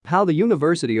How the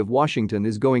University of Washington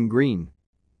is going green.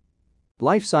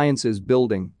 Life Sciences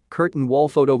Building, Curtain Wall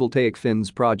Photovoltaic Fins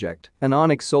Project, an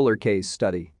Onyx Solar Case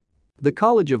Study. The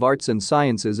College of Arts and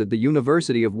Sciences at the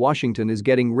University of Washington is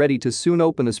getting ready to soon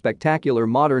open a spectacular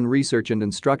modern research and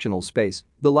instructional space,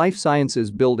 the Life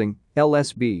Sciences Building,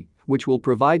 LSB, which will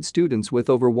provide students with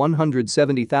over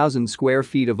 170,000 square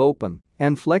feet of open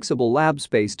and flexible lab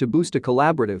space to boost a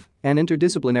collaborative and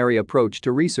interdisciplinary approach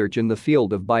to research in the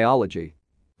field of biology.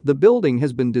 The building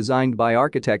has been designed by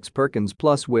architects Perkins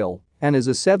Plus Will and is a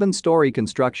 7-story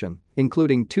construction,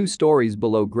 including 2 stories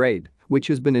below grade, which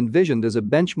has been envisioned as a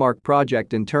benchmark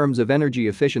project in terms of energy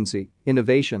efficiency,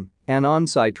 innovation, and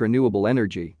on-site renewable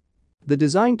energy. The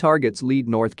design targets LEED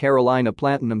North Carolina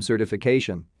Platinum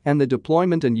certification, and the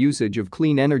deployment and usage of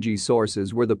clean energy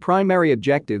sources were the primary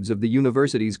objectives of the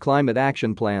university's Climate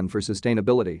Action Plan for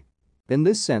Sustainability. In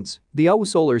this sense, the AU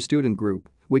Solar Student Group,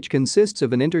 which consists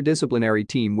of an interdisciplinary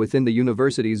team within the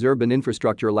university's Urban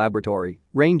Infrastructure Laboratory,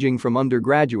 ranging from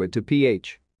undergraduate to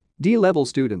Ph.D. level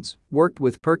students, worked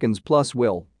with Perkins Plus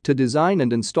Will to design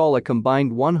and install a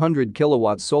combined 100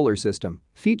 kilowatt solar system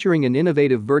featuring an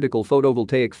innovative vertical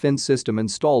photovoltaic fin system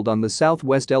installed on the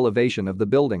southwest elevation of the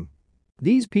building.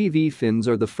 These PV fins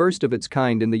are the first of its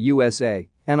kind in the USA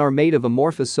and are made of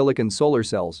amorphous silicon solar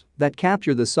cells that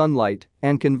capture the sunlight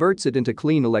and converts it into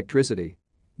clean electricity.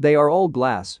 They are all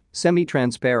glass,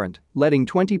 semi-transparent, letting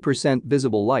 20%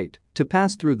 visible light to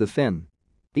pass through the fin.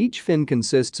 Each fin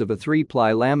consists of a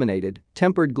 3-ply laminated,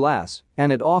 tempered glass,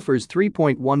 and it offers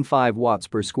 3.15 watts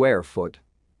per square foot.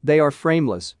 They are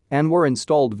frameless and were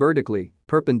installed vertically,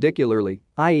 perpendicularly,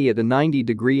 i.e. at a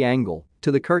 90-degree angle,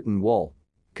 to the curtain wall.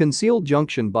 Concealed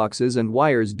junction boxes and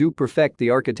wires do perfect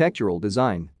the architectural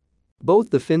design.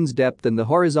 Both the fin's depth and the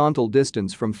horizontal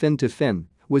distance from fin to fin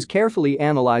was carefully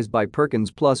analyzed by Perkins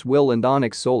Plus Will and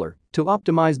Onyx Solar to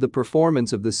optimize the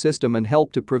performance of the system and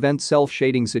help to prevent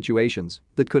self-shading situations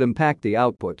that could impact the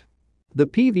output. The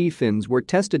PV fins were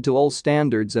tested to all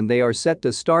standards and they are set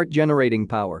to start generating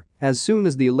power as soon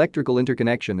as the electrical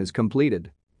interconnection is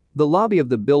completed. The lobby of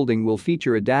the building will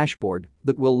feature a dashboard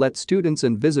that will let students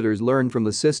and visitors learn from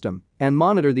the system and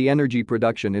monitor the energy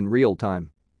production in real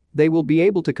time. They will be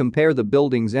able to compare the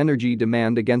building's energy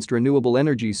demand against renewable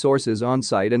energy sources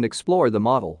on-site and explore the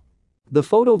model. The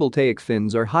photovoltaic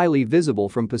fins are highly visible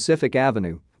from Pacific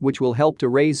Avenue, which will help to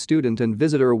raise student and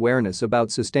visitor awareness about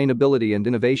sustainability and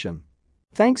innovation.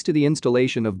 Thanks to the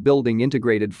installation of building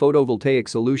integrated photovoltaic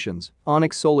solutions,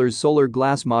 Onyx Solar's solar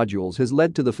glass modules has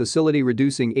led to the facility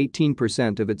reducing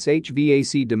 18% of its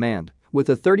HVAC demand, with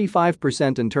a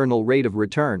 35% internal rate of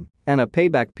return and a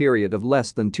payback period of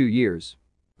less than 2 years.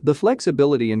 The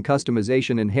flexibility and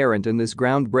customization inherent in this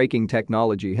groundbreaking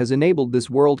technology has enabled this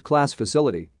world-class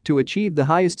facility to achieve the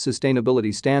highest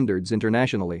sustainability standards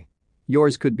internationally.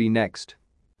 Yours could be next.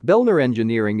 Bellner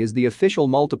Engineering is the official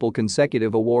multiple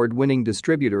consecutive award-winning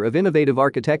distributor of innovative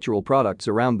architectural products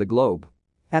around the globe.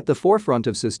 At the forefront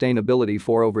of sustainability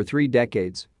for over 3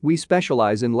 decades, we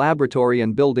specialize in laboratory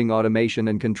and building automation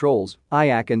and controls,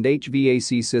 IAC and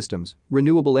HVAC systems,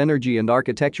 renewable energy and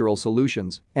architectural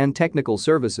solutions, and technical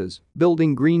services,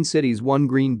 building green cities one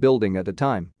green building at a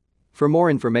time. For more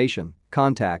information,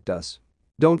 contact us.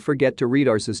 Don't forget to read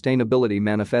our Sustainability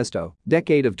Manifesto,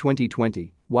 Decade of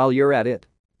 2020, while you're at it.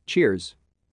 Cheers.